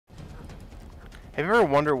Have you ever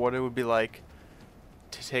wondered what it would be like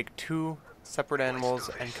to take two separate animals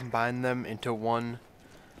and combine them into one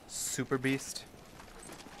super beast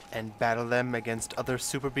and battle them against other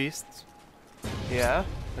super beasts? Yeah?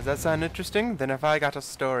 Does that sound interesting? Then have I got a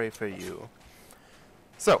story for you.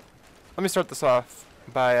 So, let me start this off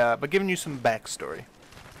by giving you some backstory.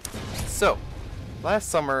 So, last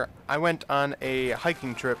summer I went on a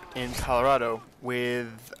hiking trip in Colorado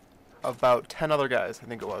with about 10 other guys, I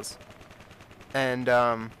think it was. And,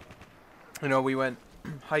 you know, we went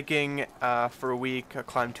hiking for a week,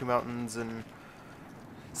 climbed 2 mountains and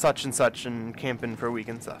such, and camping for a week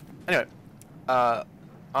and stuff. Anyway,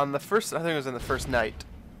 on the first, I think it was on the first night,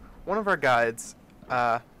 one of our guides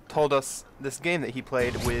told us this game that he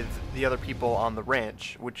played with the other people on the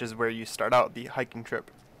ranch, which is where you start out the hiking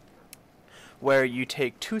trip, where you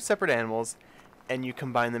take two separate animals and you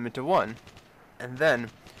combine them into one, and then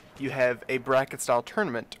you have a bracket-style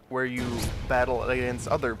tournament where you battle against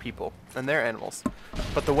other people and their animals.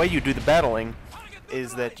 But the way you do the battling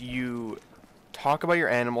is that you talk about your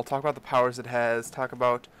animal, talk about the powers it has, talk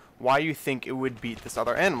about why you think it would beat this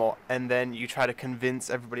other animal, and then you try to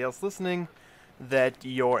convince everybody else listening that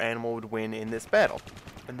your animal would win in this battle.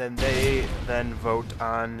 And then they then vote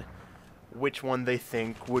on which one they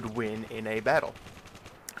think would win in a battle.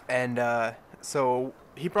 And so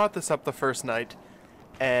he brought this up the first night,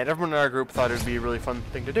 and everyone in our group thought it would be a really fun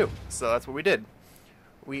thing to do. So that's what we did.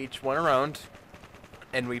 We each went around,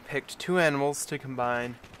 and we picked two animals to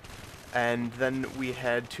combine, and then we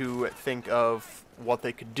had to think of what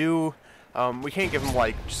they could do. We can't give them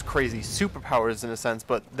like just crazy superpowers in a sense,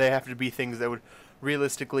 but they have to be things that would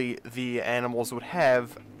realistically the animals would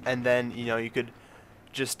have, and then you know you could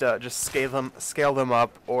just scale them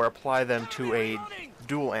up or apply them to a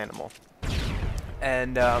dual animal.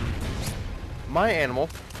 And my animal,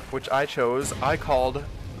 which I chose, I called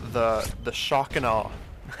the shock and awe,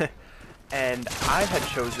 and I had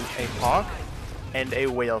chosen a hawk and a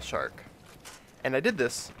whale shark. And I did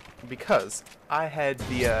this because I had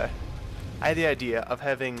the idea of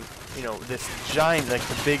having, you know, this giant, like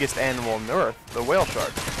the biggest animal on the earth, the whale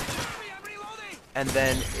shark. And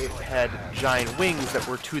then it had giant wings that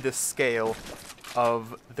were to the scale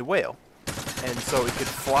of the whale. And so it could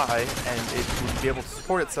fly, and it would be able to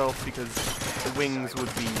support itself because the wings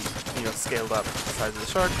would be, you know, scaled up to the size of the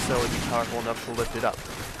shark, so it would be powerful enough to lift it up.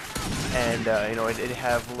 And, you know, it'd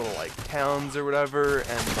have little, like, talons or whatever,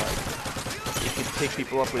 and, like, it could pick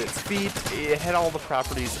people up with its feet. It had all the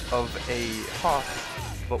properties of a hawk,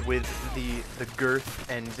 but with the girth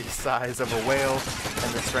and the size of a whale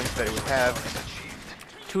and the strength that it would have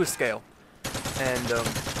to a scale. And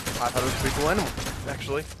I thought it was a pretty cool animal,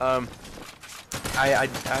 actually. I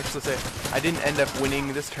actually say I didn't end up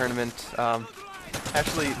winning this tournament.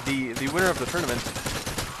 Actually, the winner of the tournament,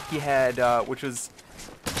 he had, which was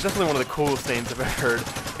definitely one of the coolest names I've ever heard.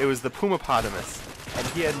 It was the Pumapotamus. And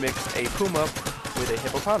he had mixed a puma with a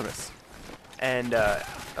hippopotamus. And that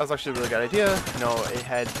was actually a really good idea. You know, it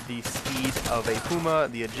had the speed of a puma,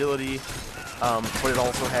 the agility, but it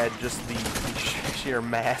also had just the sheer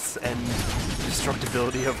mass and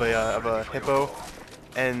destructibility of a hippo.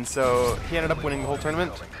 And so he ended up winning the whole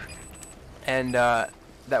tournament. And that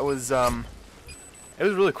was it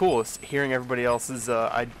was really cool hearing everybody else's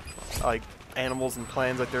like animals and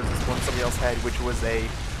plans. Like there's this one somebody else had, which was a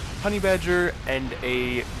honey badger and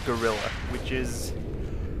a gorilla, which is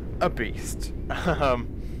a beast.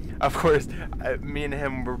 Of course, me and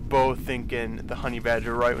him were both thinking the honey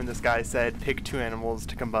badger right when this guy said pick two animals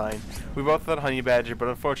to combine. We both thought honey badger, but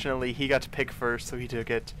unfortunately he got to pick first, so he took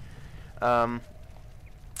it. But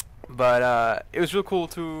it was real cool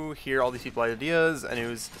to hear all these people's ideas, and it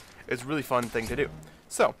was a really fun thing to do.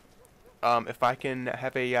 So, if I can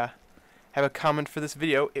have a comment for this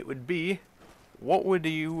video, it would be, what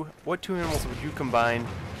two animals would you combine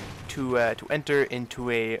to enter into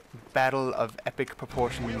a battle of epic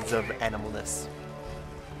proportions of animalness?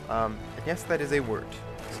 And yes, that is a word,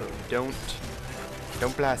 so don't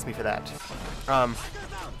blast me for that.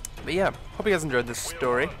 But yeah, hope you guys enjoyed this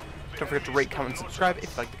story. Don't forget to rate, comment, and subscribe if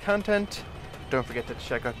you like the content. Don't forget to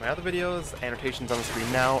check out my other videos, annotations on the screen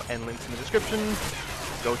now, and links in the description.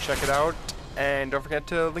 Go check it out, and don't forget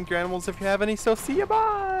to link your animals if you have any. So see ya, bye!